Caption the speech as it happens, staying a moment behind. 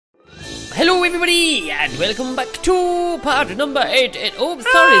Hello everybody, and welcome back to part number 8. Sorry,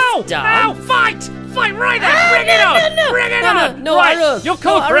 Star. No, fight right there, bring it on, bring it on. No right. arrows. You're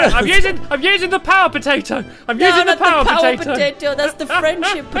cool for it. I'm using the power potato. I'm using the power potato. That's the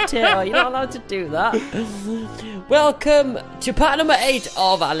friendship potato. You're not allowed to do that. Welcome to part number 8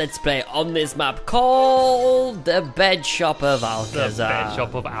 of our Let's Play on this map called the Bed Shop of Alcazar. The Bed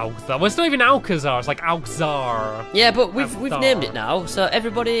Shop of Alcazar. Well, it's not even Alcazar. It's like Alzcar. Yeah, but we've named it now, so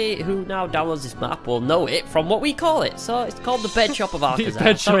everybody who now downloads this map will know it from what we call it. So it's called the Bed Shop of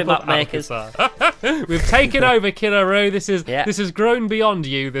Alcazar. Sorry, map makers. We've taken over Killer Row. This has grown beyond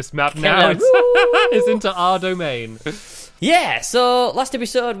you. This map now. It's into our domain. Yeah. So last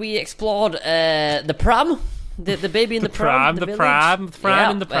episode we explored the pram. The baby in the pram. The pram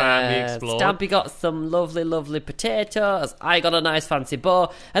in the pram we explored. Stampy got some lovely potatoes. I got a nice fancy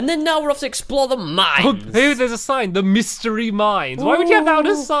bow. And then now we're off to explore the mines. Oh, there's a sign. The mystery mines. Why would you have that on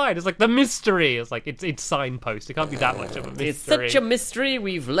a sign? It's like the mystery. It's like it's signpost. It can't be that much of a mystery. It's such a mystery.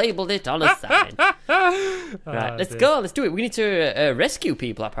 We've labelled it on a sign. Right, let's go. Let's do it. We need to rescue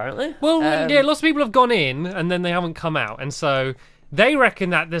people, apparently. Well, yeah, lots of people have gone in and then they haven't come out. And so they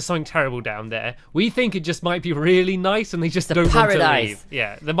reckon that there's something terrible down there. We think it just might be really nice and they just don't want to leave.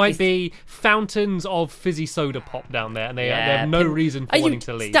 Yeah, there might be fountains of fizzy soda pop down there and they have no reason for wanting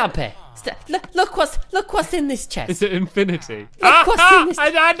to leave. Stampy, look what's in this chest. Is it infinity? Look what's in this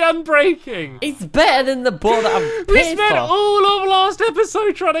chest. And unbreaking. It's better than the bow that I've paid for. We spent all of last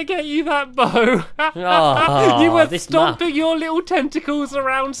episode trying to get you that bow. Oh, you were stomping your little tentacles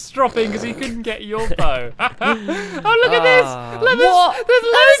around stropping because you couldn't get your bow. Oh, look at this. Look, there's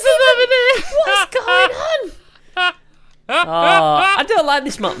loads of them in here. What's going on? I don't like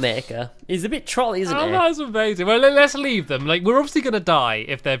this map maker. He's a bit trolly, isn't he? Oh, that's amazing. Well, let's leave them. Like, we're obviously going to die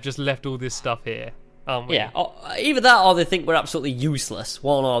if they've just left all this stuff here, aren't we? Yeah, either that or they think we're absolutely useless,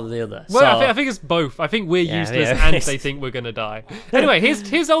 one or the other. Well, I think it's both. I think we're useless and they think we're going to die. Anyway,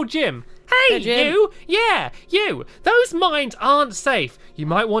 here's old Jim. Hey, Jim. you! Yeah, you! Those mines aren't safe. You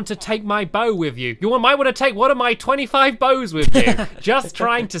might want to take my bow with you. You might want to take one of my 25 bows with you. Just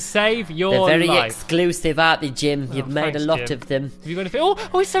trying to save your life. They're very exclusive, aren't they, Jim? You've made a lot of them. Have you got anything? Oh,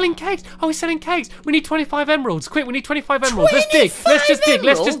 he's selling cakes. Oh, he's selling cakes. We need 25 emeralds. Quick, we need 25 emeralds. Let's dig. Let's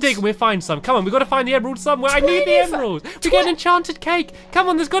just dig and we'll find some. Come on, we've got to find the emeralds somewhere. I need the emeralds. We get an enchanted cake. Come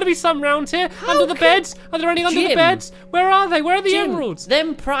on, there's got to be some round here. Under the beds. Are there any under the beds? Where are they? Where are the emeralds?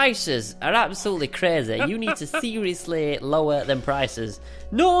 Them prices are absolutely crazy. You need to seriously lower them prices.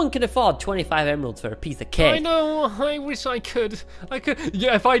 No one can afford 25 emeralds for a piece of cake. I know. I wish I could.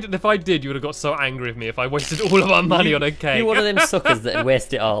 Yeah, if I did, you would have got so angry with me if I wasted all of our money on a cake. You're one of them suckers that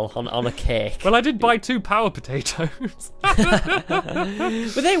waste it all on a cake. Well, I did buy 2 power potatoes.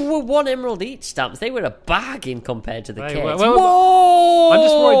 But they were 1 emerald each, Stamps. They were a bargain compared to the cakes. Well, whoa! I'm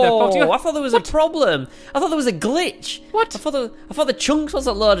just worried they're faulty. I thought there was a problem. I thought there was a glitch. What? I thought the chunks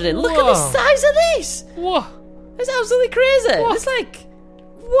wasn't loaded in. Look at the size of this. Whoa! It's absolutely crazy. What? It's like...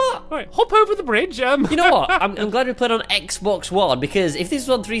 What? All right, hop over the bridge. You know what? I'm glad we played on Xbox One because if this was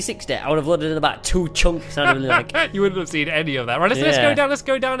on 360, I would have loaded in about 2 chunks. You wouldn't have seen any of that. Right, let's go down. Let's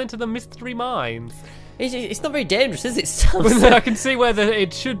go down into the mystery mines. It's not very dangerous, is it, Sam? I can see where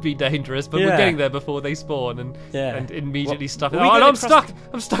it should be dangerous, but we're getting there before they spawn and immediately stuff. I'm stuck.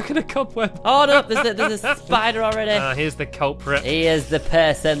 I'm stuck in a cobweb. Oh no, there's a spider already. Here's the culprit. Here's the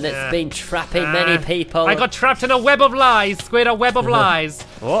person that's been trapping many people. I got trapped in a web of lies, Squid. A web of lies.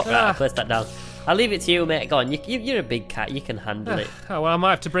 Oh, right, I'll place that down. I'll leave it to you, mate. Go on. You're a big cat. You can handle it. Oh, well, I might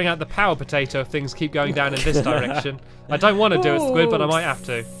have to bring out the power potato if things keep going down in this direction. I don't want to do it, Squid, but I might have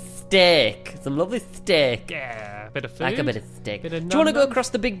to. Steak. Some lovely steak. Yeah, a bit of food. Like a bit of steak. Do you want to go across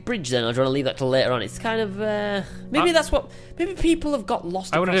the big bridge then, or do you want to leave that till later on? It's kind of... Maybe people have got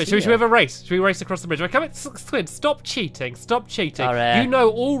lost. I want to do it. Should we have a race? Should we race across the bridge? Right, come on, Squid, stop cheating. Stop cheating. Right. You know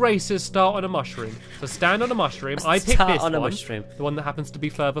all races start on a mushroom. So stand on a mushroom. I pick this one. Mushroom. The one that happens to be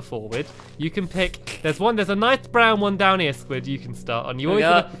further forward. You can pick... There's a nice brown one down here, Squid, you can start on. You always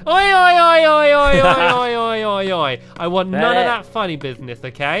want to... Oi. I want none of that funny business,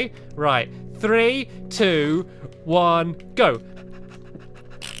 okay? Right. 3, 2, 1, go.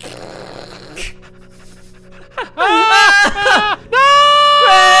 No!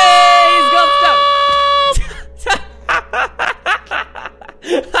 He's got stuck.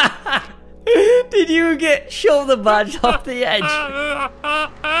 Did you get shoulder badge off the edge?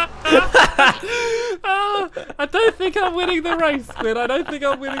 I don't think I'm winning the race, Squid. I don't think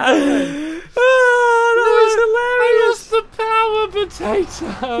I'm winning the race. Oh, that was hilarious. I lost the power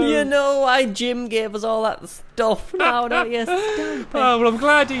potato. You know why Jim gave us all that stuff now, don't you, Stampy? Oh, well, I'm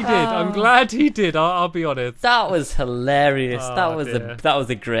glad he did. I'm glad he did. I'll be honest. That was hilarious. Oh, that was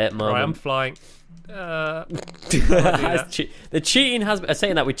a great moment. Right, I'm flying. The cheating has been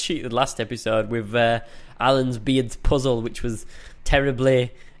saying that we cheated last episode with Alan's Beard's puzzle, which was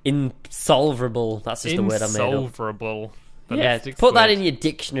terribly insolvable. That's just the word I made up. Insolvable. Yeah, put that in your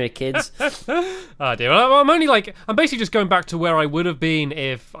dictionary, kids. Oh dear. Well, I'm basically just going back to where I would have been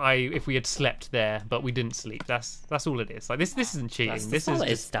if we had slept there, but we didn't sleep. That's all it is. Like this isn't cheating. This is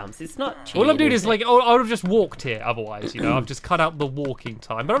just Stamps. It's not cheating. all I'm doing is like I would have just walked here. Otherwise, I've just cut out the walking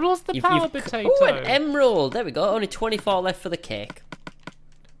time. But I've lost the power potato. Oh, an emerald. There we go. Only 24 left for the cake.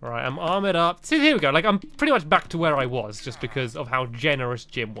 Right, I'm armoured up. See, here we go. Like, I'm pretty much back to where I was, just because of how generous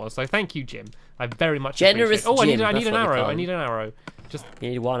Jim was. So thank you, Jim. I very much generous. Appreciate it. Oh, I need an arrow. I need an arrow. You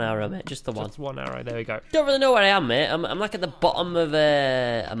need one arrow, mate. Just the one. Just one arrow. There we go. Don't really know where I am, mate. I'm like at the bottom of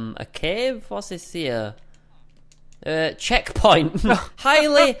a cave. What's this here? Checkpoint.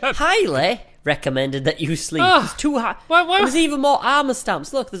 highly recommended that you sleep. It's too high. There's even more armor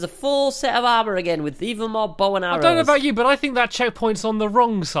stamps. Look, there's a full set of armor again with even more bow and arrows. I don't know about you, but I think that checkpoint's on the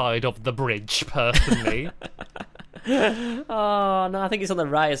wrong side of the bridge, personally. Oh no, I think it's on the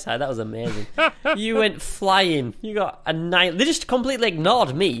right side. That was amazing. You went flying. You got a 9. They just completely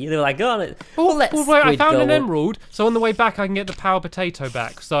ignored me. They were like, "Oh, let's." Wait, I found an emerald, so on the way back I can get the power potato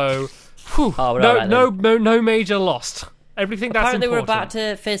back. So, no major lost. Everything that's apparently important. We're about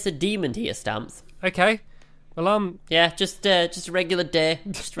to face a demon here, Stamps. Okay. Well, yeah, just a regular day,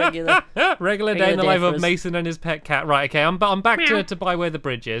 just regular day in the life of Mason and his pet cat. Right, okay, I'm back to by where the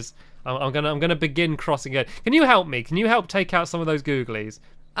bridge is. I'm gonna begin crossing it. Can you help me? Can you help take out some of those googlies?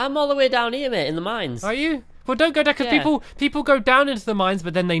 I'm all the way down here, mate, in the mines. Are you? Well, don't go down because people go down into the mines,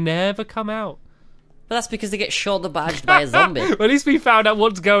 but then they never come out. But that's because they get shoulder badged by a zombie. Well, at least we found out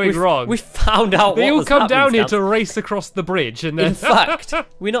what's going wrong. We found out they what all was come happening, down here Stamps. to race across the bridge, and then in fact,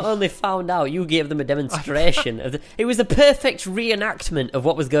 we not only found out, you gave them a demonstration. It was a perfect reenactment of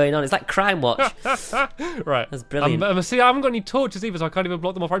what was going on. It's like Crime Watch. Right, that's brilliant. See, I haven't got any torches either, so I can't even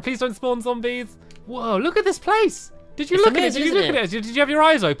block them off. Right, please don't spawn zombies. Whoa, look at this place. Did you look at it? Did you look at it? Did you have your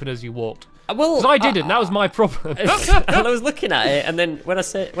eyes open as you walked? Well, because I didn't. That was my problem. I was looking at it, and then when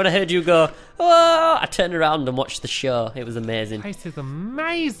I heard you go, "Oh," I turned around and watched the show. It was amazing. This is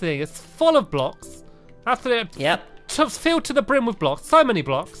amazing. It's full of blocks. Yep. Filled to the brim with blocks. So many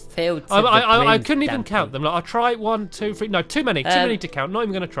blocks. Filled to the brim. I couldn't even count them. Like, I'll try 1, 2, 3. No, too many. Too many to count. Not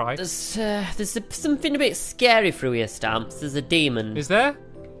even going to try. There's something a bit scary through here, Stamps. There's a demon. Is there?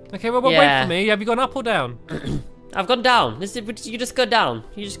 Okay, well, wait for me. Have you gone up or down? I've gone down. You just go down.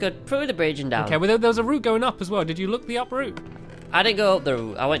 You just go through the bridge and down. Okay, well, there was a route going up as well. Did you look the up route? I didn't go up the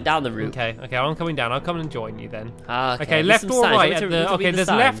route. I went down the route. Okay, I'm coming down. I'll come and join you then. Okay, left or right? Okay, there's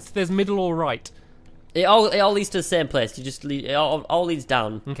left, there's middle or right. It all leads to the same place. You just it all leads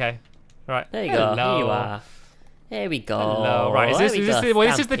down. Okay, right. There you go. Here you are. Here we go. Hello. Right, this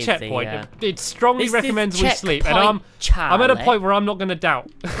is the checkpoint. Here. It strongly recommends we sleep, and I'm at a point where I'm not going to doubt.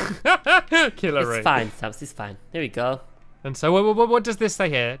 Killer. It's fine, Stamps. It's fine. There we go. And so, what does this say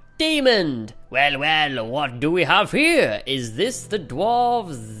here? Demon! Well, what do we have here? Is this the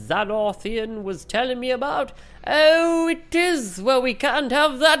dwarf Xanothian was telling me about? Oh, it is. Well, we can't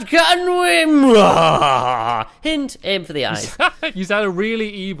have that, can we? Hint, aim for the eyes. You sound really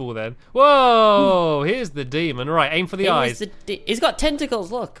evil then. Whoa, here's the demon. Right, aim for the eyes. He's got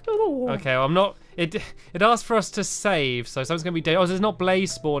tentacles, look. Okay, well, I'm not... It asked for us to save, so someone's going to be dead. Oh, there's not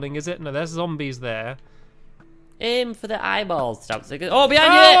blaze spawning, is it? No, there's zombies there. Aim for the eyeballs, Stamps. Oh,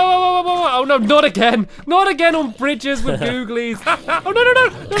 behind you! Oh, no, not again. Not again on bridges with googlies. Oh, no.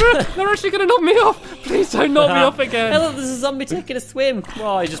 They're actually going to knock me off. Please don't knock me off again. Hey, look, there's a zombie taking a swim.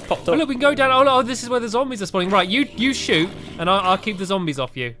 Oh, he just popped up. Oh, look, we can go down. Oh, no, this is where the zombies are spawning. Right, you shoot, and I'll keep the zombies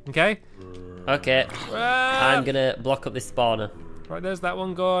off you, okay? Okay. I'm going to block up this spawner. Right, there's that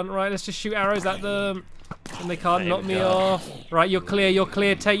one gone. Right, let's just shoot arrows at them. And they can't knock me off. Right, you're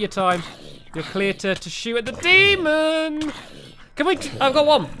clear. Take your time. You're clear to shoot at the demon. Can we? I've got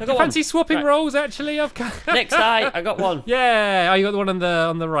one. Fancy swapping roles, actually. Next eye, I got one. Yeah. Oh, you got the one on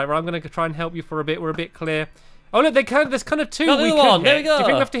the right. Right, I'm gonna try and help you for a bit. We're a bit clear. Oh look, there's kind of two. Got the one. There we go. Do you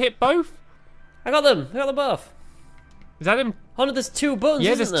think we have to hit both? I got them. Both. Is that him? Oh no, there's 2 buttons.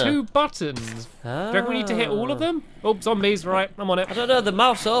 Yeah, there's 2 buttons. Do you reckon we need to hit all of them? Oh, zombies. Right, I'm on it. I don't know. The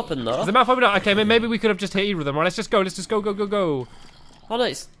mouth's open though. Is the mouth open? Okay, maybe we could have just hit either of them. Right, let's just go. Go.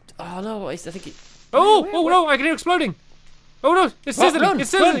 Oh no, I think it... Oh no, I can hear exploding. Oh no, it's sizzling.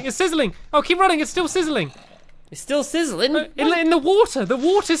 It's sizzling. Oh, keep running. It's still sizzling. It's still sizzling. In the water. The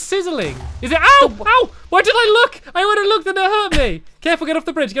water's sizzling. Is it? Ow! Ow! Why did I look? I would have looked and it hurt me. Careful, get off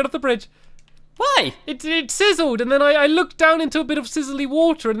the bridge. Get off the bridge. Why? It sizzled, and then I looked down into a bit of sizzly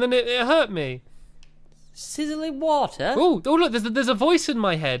water, and then it hurt me. Sizzling water? Oh, look, there's a voice in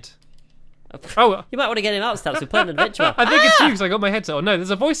my head. Oh, you might want to get him out, Stamps. We're playing an adventure map. I think it's you because I got my headset on. No,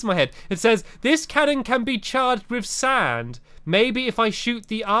 there's a voice in my head. It says, this cannon can be charged with sand. Maybe if I shoot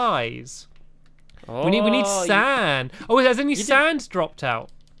the eyes. Oh, we need sand. Has any sand dropped out?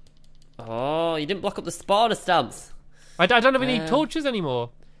 Oh, you didn't block up the spawner, Stamps. I don't have any torches anymore.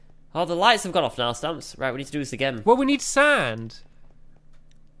 Oh, the lights have gone off now, Stamps. Right, we need to do this again. Well, we need sand.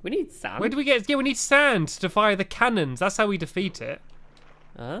 We need sand? Where do we get? Yeah, we need sand to fire the cannons. That's how we defeat it.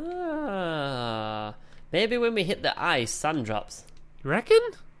 Ah, maybe when we hit the ice, sand drops. You reckon?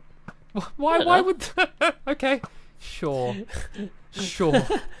 Why would? Okay, sure.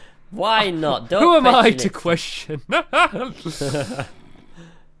 Why not? Don't Who am I question to it. question? There's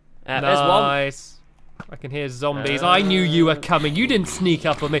one. Nice. I can hear zombies. I knew you were coming. You didn't sneak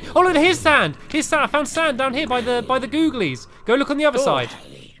up on me. Oh look, here's sand. Here's sand. I found sand down here by the googlies. Go look on the other side.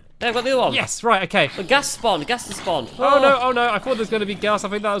 There, I've got the other one. Yes, right, okay. The gas spawned. Gas has spawned. Oh no, I thought there was going to be gas. I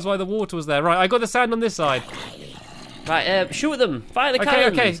think that was why the water was there. Right, I got the sand on this side. Right, shoot them. Fire the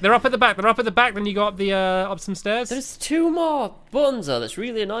cannons. Okay. They're up at the back. Then you go up the up some stairs. There's two more buttons though that's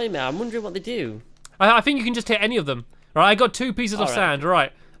really annoying me. I'm wondering what they do. I think you can just hit any of them. Right, I got 2 pieces of sand.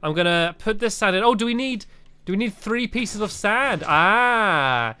 Right, I'm gonna put this sand in. Oh, do we need 3 pieces of sand?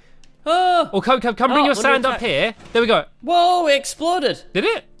 Ah. Oh, come bring your sand up here. There we go. Whoa, it exploded. Did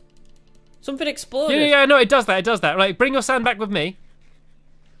it? Something exploded. Yeah, no, it does that. Right, bring your sand back with me.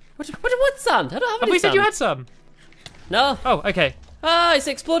 What sand? I don't have any We sand. said you had some. No. Oh, okay. Ah, it's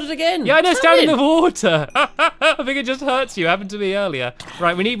exploded again. Yeah, I know, it's down in the water. I think it just hurts you. It happened to me earlier.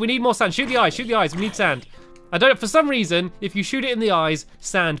 Right, we need more sand. Shoot the eyes. We need sand. For some reason, if you shoot it in the eyes,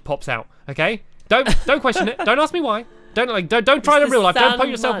 sand pops out. Okay? Don't question it. Don't ask me why. Don't try it in real life. Don't poke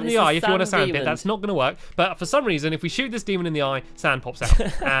yourself in the eye if you want a sand pit. That's not going to work. But for some reason, if we shoot this demon in the eye, sand pops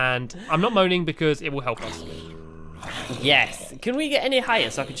out. And I'm not moaning because it will help us. Yes. Can we get any higher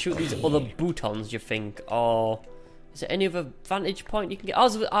so I can shoot these other boutons, do you think? Or is there any other vantage point you can get?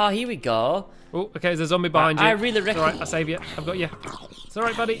 Oh, here we go. Oh, okay, there's a zombie behind you. I really reckon... Alright, I'll save you. I've got you. It's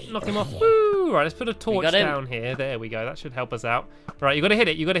alright, buddy. Knock him off. Woo! Right, let's put a torch down here. There we go. That should help us out. Right, you got to hit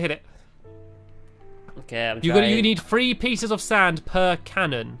it. Okay, I'm trying. You need 3 pieces of sand per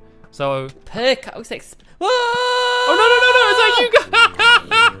cannon. So per cannon. Whoa! Oh no! It's like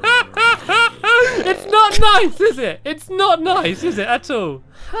you. It's not nice, is it? It's not nice, is it at all?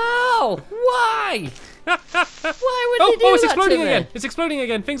 How? Why? Why would they do it's that exploding to me? again. It's exploding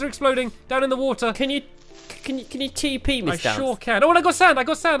again. Things are exploding down in the water. Can you TP me, I Stamps? sure can. Oh, and I got sand.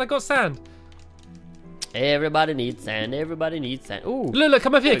 Everybody needs sand. Ooh. Look,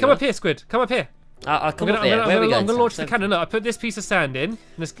 come up here, Squid. Come up here. I'll come up here. Where are we going? I'm going to launch the cannon. Look, I put this piece of sand in. And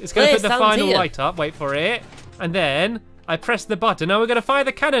it's going to put the final light up. Wait for it. And then I press the button. Now we're going to fire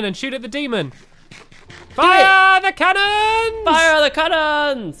the cannon and shoot at the demon. Fire the cannons! Fire the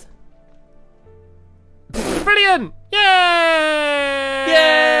cannons! Brilliant! Yay!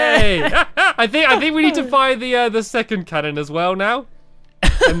 I think we need to fire the second cannon as well now.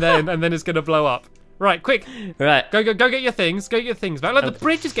 And then it's going to blow up. Right, quick. Right. Go get your things. Go get your things back. Look, the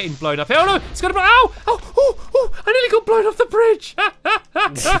bridge is getting blown up here. Oh no, it's gonna blow. Ow! Oh, I nearly got blown off the bridge.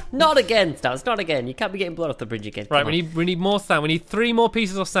 Not again, Stamps. Not again. You can't be getting blown off the bridge again. Right, we need more sand. We need 3 more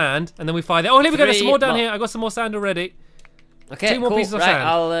pieces of sand, and then we fire that. Oh, here we go. There's some more down here. I got some more sand already. Okay, 2 more pieces of sand.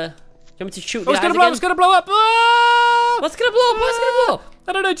 I'll. Do you want me to shoot it's gonna blow up. It's gonna blow up. Ah! What's gonna blow up? What's gonna blow up?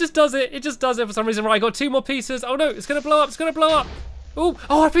 I don't know. It just does it. It just does it for some reason. Right, I got 2 more pieces. Oh no, it's gonna blow up. It's gonna blow up. Oh,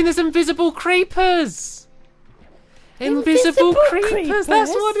 I think there's invisible creepers. Invisible creepers.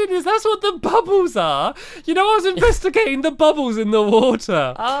 That's what it is. That's what the bubbles are. You know, I was investigating the bubbles in the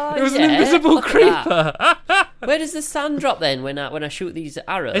water. Oh, it was an invisible creeper. Where does the sand drop then when I shoot these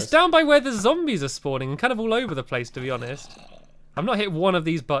arrows? It's down by where the zombies are spawning and kind of all over the place, to be honest. I've not hit one of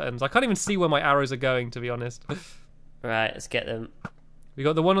these buttons. I can't even see where my arrows are going, to be honest. Right, let's get them. We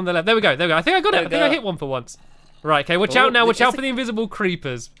got the one on the left. There we go. I think I got it. I think I hit one for once. Right, okay. Watch out now. Watch out for the invisible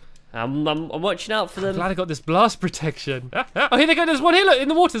creepers. I'm watching out for them. I'm glad I got this blast protection. Oh, here they go. There's one here. Look, in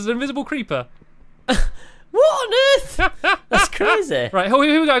the water. There's an invisible creeper. What on earth? That's crazy. Right, here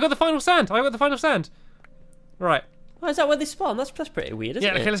we go. I got the final sand. Right. Oh, is that where they spawn? That's pretty weird, isn't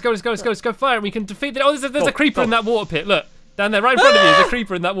it? Yeah, okay, let's go fire and we can defeat it. Oh, there's a creeper in that water pit. Look, down there, right in front of you. There's a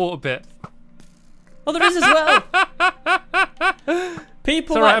creeper in that water pit. Oh, there is as well.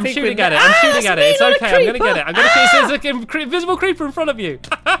 People It's alright, might I'm think shooting we're- at it. I'm shooting Ah, at it. It's not a okay. I'm gonna creeper. get it. I'm gonna shoot. There's an invisible creeper in front of you.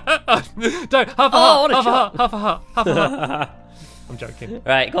 Don't. Half a what a heart. shot. Half a heart. Half a heart. I'm joking.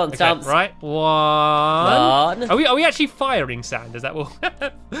 Right, go on, Okay, Stamps. right. One. Are we actually firing sand? Is that what?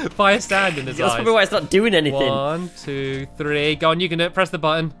 Fire sand in his That's eyes. probably why it's not doing anything. 1, 2, 3. Go on, you can do it. Press the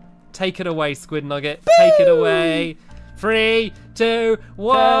button. Take it away, Squid Nugget. Take it away. 3, 2,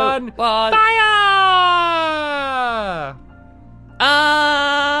 1. One. Fire!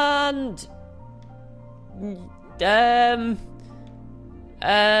 And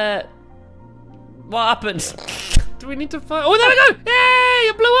what happened? Do we need to fire? Oh, there we go! Yay!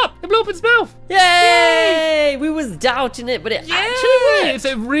 It blew up! It blew up its mouth! Yay! We was doubting it, but it actually worked. It's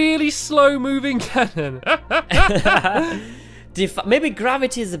a really slow-moving cannon. Maybe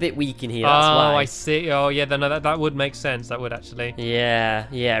gravity is a bit weak in here. That's Oh, why. I see. Oh, yeah. No, that would make sense. That would actually.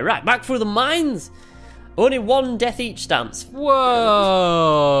 Yeah. Right, back through the mines. Only one death each, Stamps.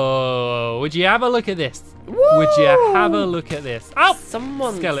 Whoa! Would you have a look at this? Woo! Would you have a look at this? Oh!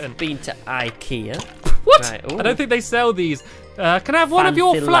 Someone's Skeleton. been to IKEA. What? Right, I don't think they sell these. Can I have one of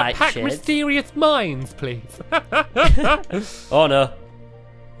your Fancy flat light pack shades. mysterious mines, please? Oh no.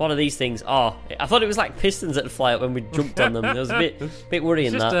 One of these things. Oh, I thought it was like pistons that fly up when we jumped on them. It was a bit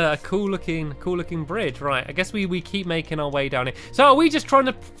worrying. It's just that. a cool looking bridge, right? I guess we keep making our way down here. So are we just trying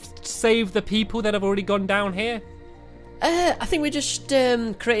to save the people that have already gone down here? I think we're just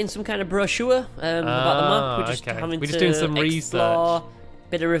creating some kind of brochure about the map. We're just okay. having We're just to doing some explore,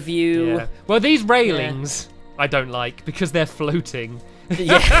 bit of review. Yeah. Well, these railings I don't like because they're floating.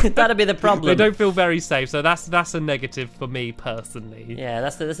 Yeah, that'd be the problem. They don't feel very safe, so that's a negative for me personally. Yeah,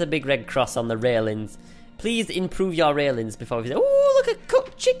 that's a big red cross on the railings. Please improve your railings before we say, oh, look, a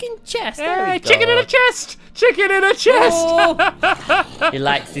cooked chicken chest. There we go. Chicken in a chest! Chicken in a chest! Oh. He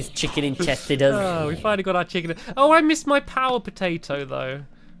likes this chicken in chest, he does. Oh, we finally got our chicken. Oh, I missed my power potato though.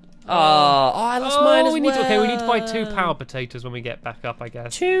 Oh, I lost mine as we need to, okay, we need to buy well. 2 power potatoes when we get back up, I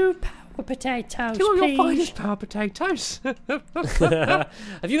guess. 2 power potatoes, 2 of your please. finest power potatoes.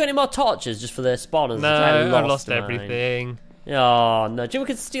 Have you got any more torches just for the spawners? No, I I've lost mine. everything. Oh no! Do you think we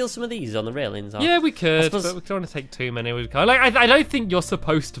could steal some of these on the railings? Yeah, we could, suppose- but we don't want to take too many. We can't. Like, I don't think you're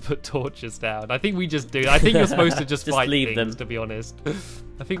supposed to put torches down. I think we just do. I think you're supposed to just fight leave things, them. to be honest.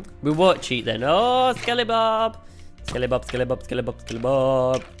 I think. We won't cheat then. Oh, Skellybob! Skellybob, Skellybob, Skellybob,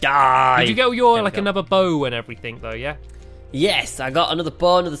 Skellybob! Die! Did you get your There we like go. another bow and everything though? Yeah. Yes, I got another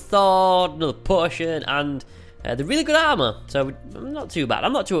bow, another sword, another potion, and the really good armor. So I'm not too bad.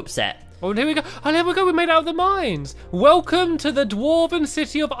 I'm not too upset. Oh, here we go. Oh, there we go. We made it out of the mines. Welcome to the dwarven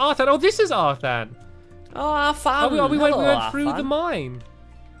city of Arthan. Oh, this is Arthan. Oh, I found. We went Hello, through the Arfan. mine.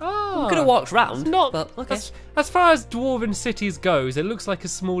 Oh, We could have walked round. It's not. But okay. As far as dwarven cities goes, it looks like a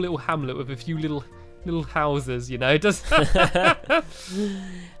small little hamlet with a few little houses. You know, it does.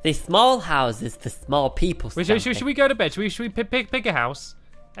 The small houses, the small people. Should we go to bed? Should we pick a house?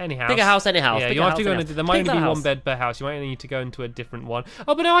 Any house. Pick a house, any house. Yeah, Pick you a have house, to go any into. house. There might Pick only that be house. one bed per house. You might need to go into a different one.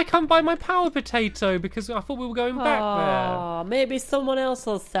 Oh, but now I can't buy my power potato because I thought we were going back there. Oh, maybe someone else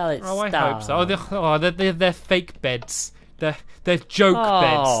will sell it. Oh, I hope so. They're fake beds. They're joke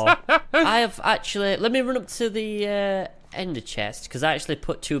beds. I have actually. Let me run up to the ender chest because I actually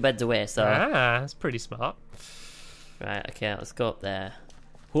put 2 beds away. So That's pretty smart. right, okay, let's go up there.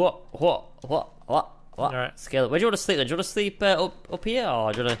 What? All right. Scale it. Where do you want to sleep then? Do you want to sleep up here,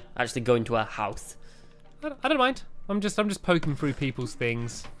 or do you want to actually go into a house? I don't mind. I'm just poking through people's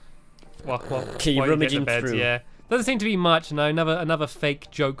things. What? Okay, you're rummaging through. Yeah. Doesn't seem to be much. No, another fake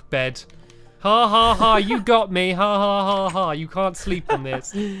joke bed. Ha ha ha! You got me. Ha ha ha ha! You can't sleep on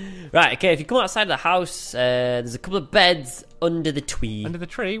this. Right, okay. If you come outside of the house, there's a couple of beds under the tree. Under the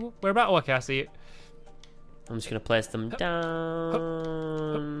tree. Where about? Oh, okay, I see it. I'm just gonna place them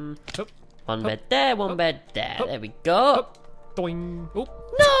down. Hup. One bed there, one bed there. There we go. Doing. Oh. No!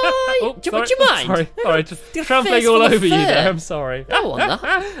 Oh, Would you mind? Sorry, just Your trampling face all full of over you fur. there. I'm sorry. I want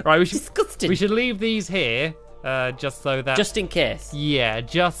that. Right, Disgusting. we should leave these here, just so that. Just in case. Yeah,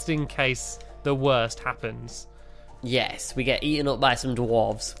 just in case the worst happens. Yes, we get eaten up by some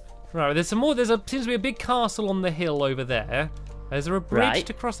dwarves. Right, there's some more. Seems to be a big castle on the hill over there. Is there a bridge Right.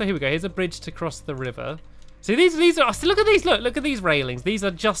 to cross? Here we go. Here's a bridge to cross the river. See, these are. Look at these. Look at these railings. These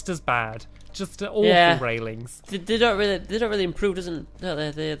are just as bad. Just awful Yeah. railings. They don't really improve, doesn't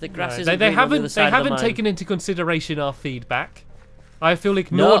the grass No, isn't they green on the other haven't side of the mine. taken into consideration our feedback. I feel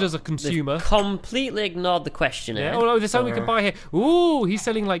ignored No, as a consumer. they've completely ignored the questionnaire. Yeah. Oh no, there's something we can buy here. Ooh, he's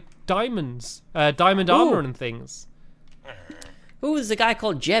selling like diamonds, diamond armor and things. Ooh, there's a guy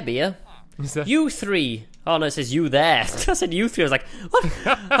called Jeb here. Is that- You 3. Oh no, it says you there. I said you 3. I was like, what?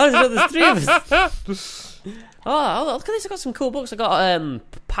 How does it know there's 3 of us? Oh, look at this! I got some cool books. I got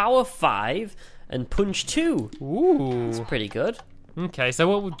Power 5 and Punch 2. Ooh. It's pretty good. Okay,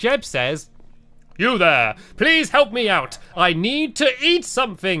 so what Jeb says, you there, please help me out. I need to eat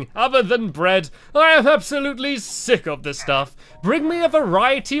something other than bread. I am absolutely sick of this stuff. Bring me a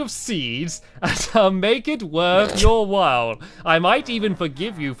variety of seeds and I'll make it worth your while. I might even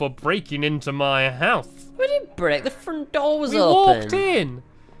forgive you for breaking into my house. We didn't break. The front door was We open. walked in.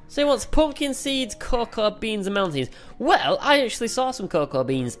 So he wants pumpkin seeds, cocoa beans, and melon seeds. Well, I actually saw some cocoa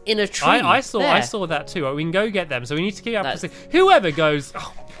beans in a tree. I saw there. that too. Right, we can go get them. So we need to keep up. Whoever goes,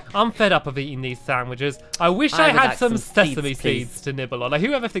 oh, I'm fed up of eating these sandwiches. I wish I would had like some some sesame seeds, seeds to nibble on. Like,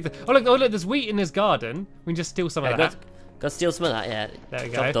 whoever thinks that. Oh look, there's wheat in his garden. We can just steal some of that. Go steal some of that, yeah. There we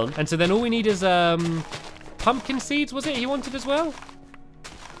go. Job done. And so then all we need is pumpkin seeds. Was it he wanted as well?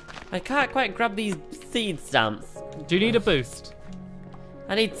 I can't quite grab these seed stamps. Do you need a boost?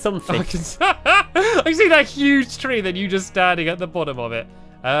 I need something. I can see that huge tree that you just standing at the bottom of it.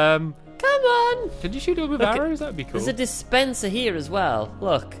 Come on. Could you shoot it with Look, arrows? That'd be cool. There's a dispenser here as well.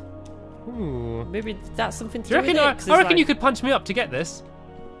 Look. Ooh. Maybe that's something to Do you do reckon? with it. I reckon you could punch me up to get this.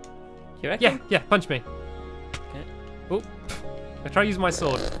 You reckon? Yeah, punch me. Okay. Oh, I try to use my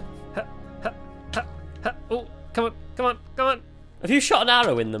sword. Oh, come on. Have you shot an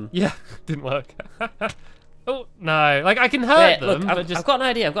arrow in them? Yeah, didn't work. Oh no, like I can hurt them. Look, but I've got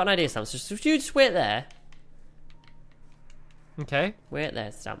an idea, Stamps. Just you just wait there. Okay. Wait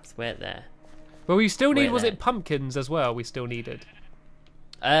there, Stamps. Wait there. Well, we still need. Wait Was there. it pumpkins as well? We still needed.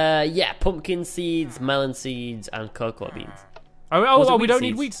 Yeah, pumpkin seeds, melon seeds, and cocoa beans. Oh, we wheat don't need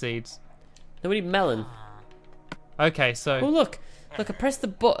seeds? wheat seeds. No, we need melon. Okay, so. Oh, look, I press the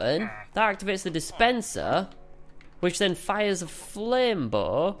button, that activates the dispenser, which then fires a flame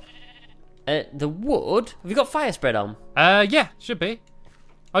bow. The wood, have you got fire spread on? Yeah, should be.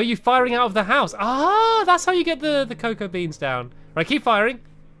 Oh, you firing out of the house? Ah, that's how you get the cocoa beans down. Right, keep firing.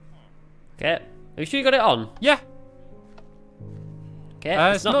 Okay, are you sure you got it on? Yeah.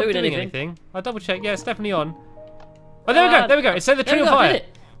 Okay, it's not doing anything. I'll double check. Yeah, it's definitely on. Oh, there we go. It set the tree on fire. Did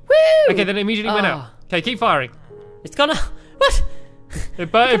it? Woo! Okay, then it immediately went out. Okay, keep firing. It's gone out. What?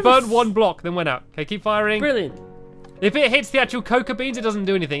 It burned one block, then went out. Okay, keep firing. Brilliant. If it hits the actual cocoa beans, it doesn't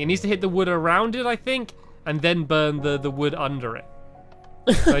do anything. It needs to hit the wood around it, I think, and then burn the wood under it.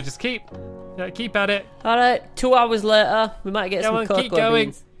 So just keep at it. All right, 2 hours later, we might get some cocoa keep going.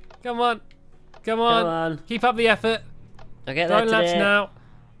 beans. Come on. Come on. Keep up the effort. I'll get there Don't lapse today. now.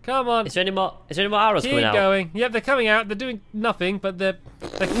 Come on. Is there any more arrows coming out? Keep going. Yep, they're coming out. They're doing nothing, but they're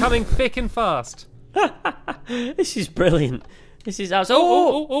coming thick and fast. This is brilliant. This is awesome.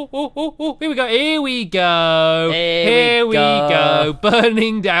 Oh, here we go. Here we go.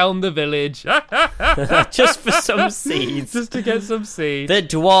 Burning down the village. Just for some seeds. Just to get some seeds. The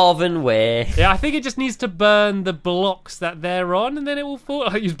dwarven way. Yeah, I think it just needs to burn the blocks that they're on, and then it will fall.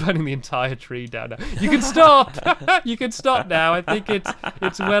 Oh, he's burning the entire tree down now. You can stop. You can stop now. I think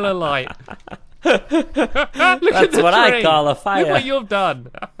it's well alight. Look That's what I call a fire. Look what you've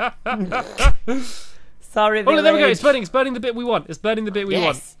done. Sorry, oh, there we go. village. It's burning the bit we want.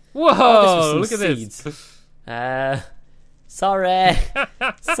 Yes. Whoa! Oh, Look this at was some this. Sorry.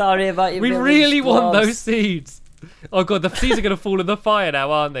 Sorry about your We village really want dwarves. those seeds. Oh god, the seeds are going to fall in the fire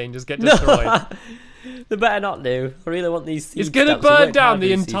now, aren't they? And just get destroyed. They better not do. I really want these seeds. It's going to Stamps. I burn worked down hard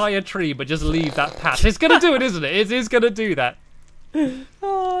the for these entire tree, but just leave that patch. It's going to do it, isn't it? It is going to do that. seeds.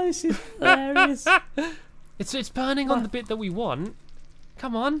 Oh, this is hilarious. It's burning on the bit that we want.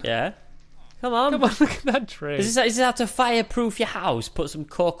 Come on. Yeah. Come on. Come on, look at that tree. Is this how to fireproof your house? Put some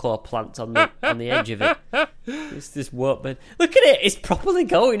cocoa plants on the edge of it. It's this workman. Look at it. It's properly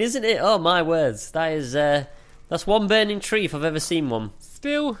going, isn't it? Oh my words. That is that's one burning tree if I've ever seen one.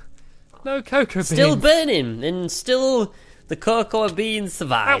 Still no cocoa beans. Still burning, and still the cocoa beans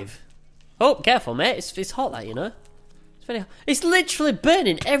survive. Ow. Oh, careful, mate. It's hot, that, you know. It's very hot. It's literally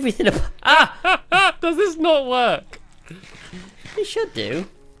burning everything up. Ah! Does this not work? It should do.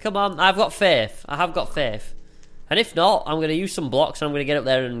 Come on, I've got faith. I have got faith. And if not, I'm going to use some blocks and I'm going to get up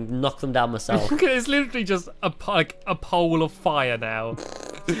there and knock them down myself. Look at it, it's literally just a pole of fire now.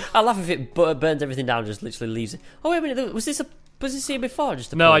 I'll laugh if it burns everything down and just literally leaves it. Oh, wait a minute. Was this here before?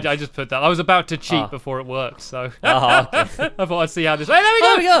 Just a No, I plunge? just put that. I was about to cheat before it worked, so. Oh, okay. I thought I'd see how this. Hey, there we go!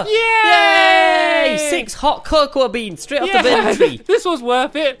 There we go! Yay! Yay! 6 hot cocoa beans straight off Yeah, the burning tree. this was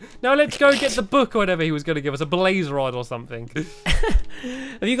worth it. Now let's go get the book or whatever he was going to give us, a blaze rod or something.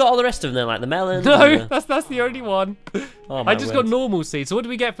 Have you got all the rest of them then, like the melon? No, that's the only one. Oh, my I just got word. normal seeds. So what do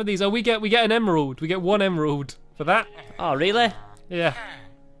we get for these? Oh, we get an emerald. We get 1 emerald for that. Oh, really? Yeah.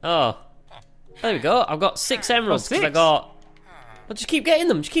 Oh. There we go. I've got 6 emeralds. 'Cause I 6? got... I'll just keep getting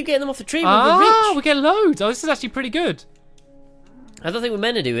them. Just keep getting them off the tree. We're Ah, rich. we get loads. Oh, this is actually pretty good. I don't think we're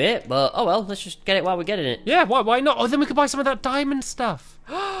meant to do it, but oh well. Let's just get it while we're getting it. Yeah, why not? Oh, then we could buy some of that diamond stuff.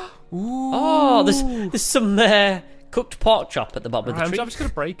 Ooh. Oh, there's some cooked pork chop at the bottom of the tree. I'm just going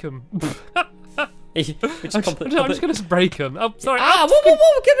to break them. I'm I'm just going to break them. Oh, sorry.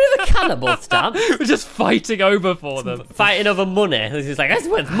 Whoa, give me a cannibal stamp. We're just fighting over for them. Fighting over money. This is like, that's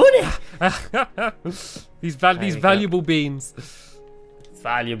worth money. These valuable beans.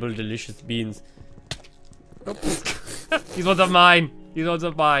 Valuable, delicious beans. These ones are mine. These ones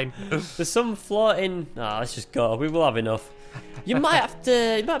are mine. There's some floating. Oh, let's just go. We will have enough. You might be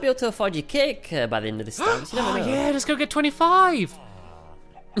able to afford your cake by the end of this dance. You never know. Yeah, let's go get 25.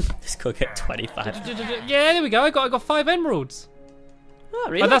 Let's go get 25. Yeah, there we go. I got 5 emeralds. Oh,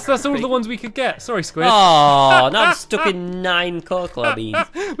 really? And that's all the ones we could get. Sorry, Squid. Oh, now I'm stuck in 9 cocoa beans.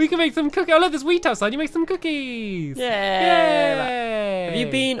 We can make some cookies. Oh, look, there's wheat outside. You make some cookies. Yeah. Yay. Have you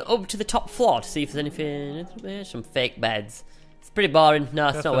been up to the top floor to see if there's anything? There's some fake beds. It's pretty boring. No,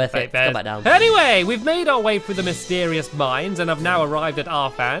 it's not worth it. Let's go back down. Anyway, we've made our way through the mysterious mines and have now arrived at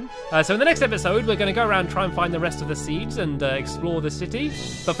Arfan. So in the next episode, we're going to go around and try and find the rest of the seeds and explore the city.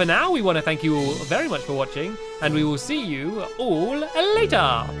 But for now, we want to thank you all very much for watching, and we will see you all later.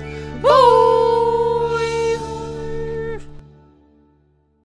 Bye!